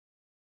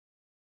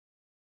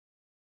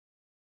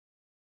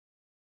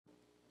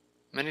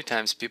Many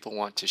times people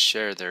want to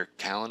share their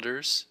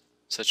calendars,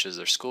 such as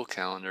their school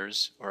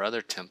calendars or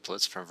other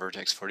templates from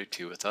Vertex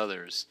 42 with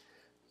others.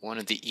 One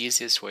of the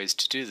easiest ways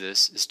to do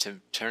this is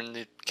to turn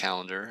the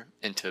calendar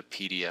into a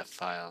PDF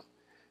file.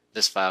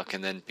 This file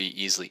can then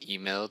be easily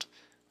emailed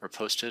or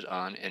posted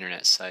on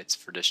internet sites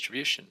for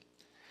distribution.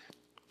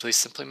 Please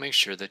simply make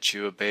sure that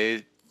you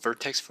obey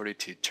Vertex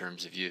 42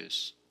 terms of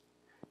use.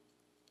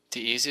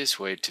 The easiest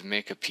way to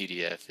make a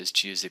PDF is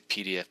to use a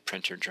PDF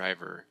printer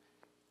driver.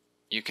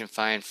 You can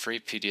find free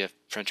PDF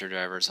printer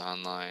drivers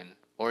online,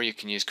 or you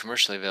can use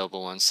commercially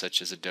available ones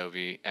such as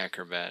Adobe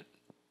Acrobat.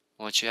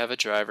 Once you have a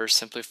driver,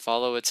 simply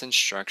follow its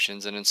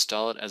instructions and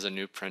install it as a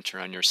new printer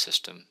on your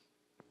system.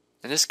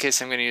 In this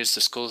case, I'm going to use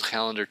the school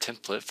calendar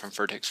template from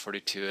Vertex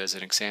 42 as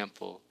an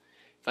example.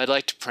 If I'd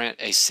like to print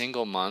a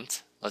single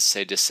month, let's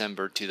say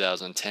December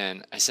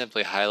 2010, I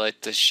simply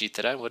highlight the sheet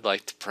that I would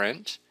like to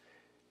print,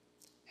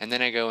 and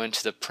then I go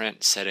into the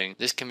print setting.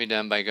 This can be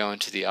done by going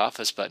to the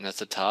Office button at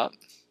the top,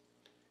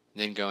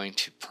 then going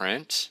to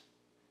Print,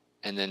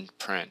 and then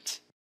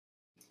Print.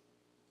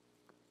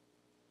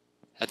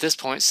 At this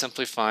point,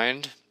 simply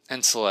find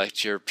and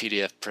select your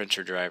PDF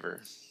printer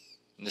driver.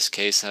 In this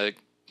case, I'm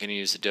going to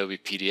use Adobe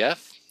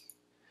PDF,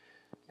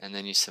 and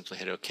then you simply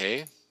hit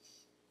OK.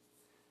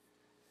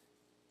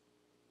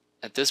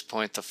 At this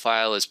point, the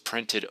file is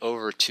printed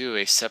over to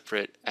a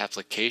separate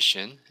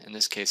application, in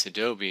this case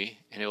Adobe,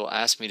 and it will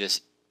ask me to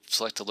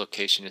select a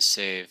location to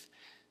save.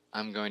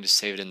 I'm going to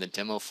save it in the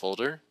demo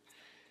folder,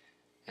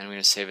 and I'm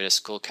going to save it as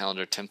school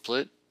calendar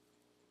template,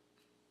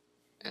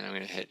 and I'm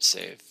going to hit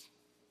save.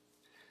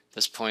 At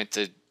this point,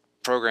 the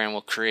program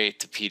will create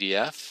the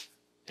PDF,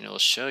 and it will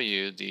show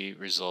you the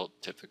result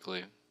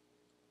typically.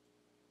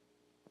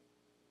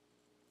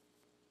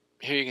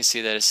 Here you can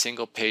see that a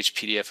single page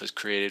PDF was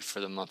created for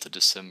the month of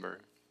December.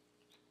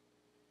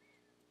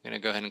 I'm going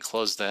to go ahead and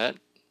close that.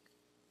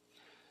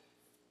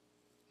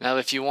 Now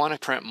if you want to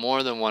print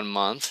more than one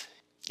month,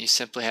 you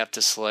simply have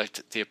to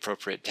select the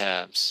appropriate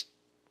tabs.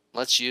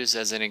 Let's use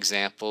as an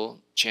example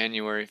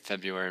January,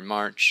 February, and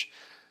March.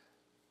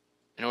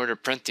 In order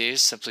to print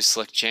these, simply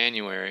select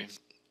January.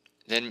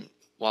 Then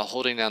while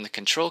holding down the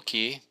Control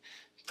key,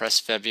 press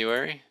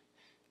February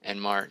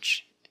and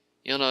March.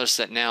 You'll notice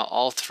that now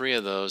all three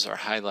of those are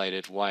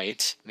highlighted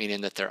white,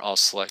 meaning that they're all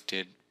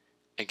selected.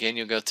 Again,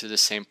 you'll go through the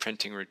same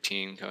printing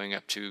routine, going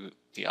up to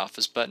the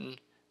Office button,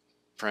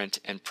 Print,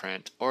 and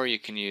Print, or you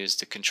can use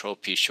the Control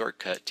P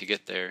shortcut to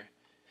get there.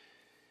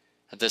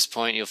 At this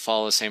point, you'll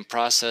follow the same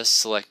process,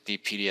 select the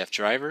PDF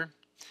driver,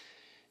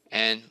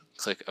 and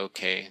click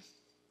OK.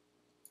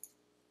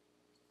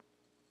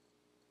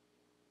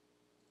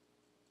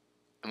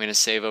 I'm going to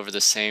save over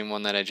the same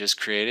one that I just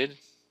created.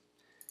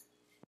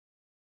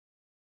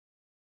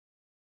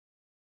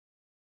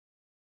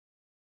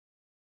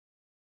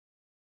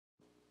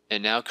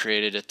 It now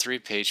created a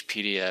 3-page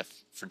PDF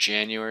for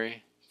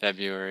January,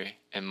 February,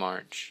 and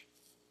March.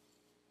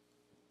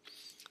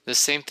 The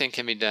same thing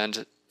can be done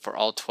for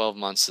all 12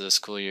 months of the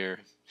school year.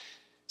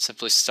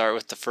 Simply start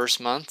with the first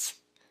month,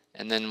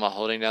 and then while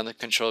holding down the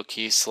Control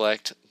key,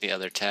 select the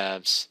other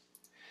tabs.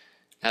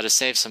 Now to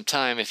save some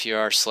time, if you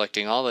are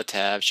selecting all the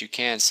tabs, you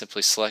can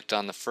simply select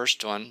on the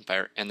first one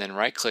and then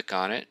right-click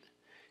on it,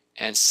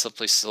 and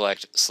simply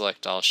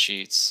select all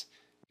sheets.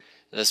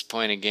 At this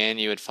point again,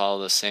 you would follow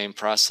the same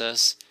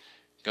process,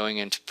 going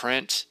into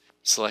Print,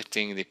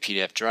 selecting the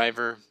PDF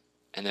driver,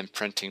 and then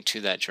printing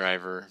to that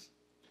driver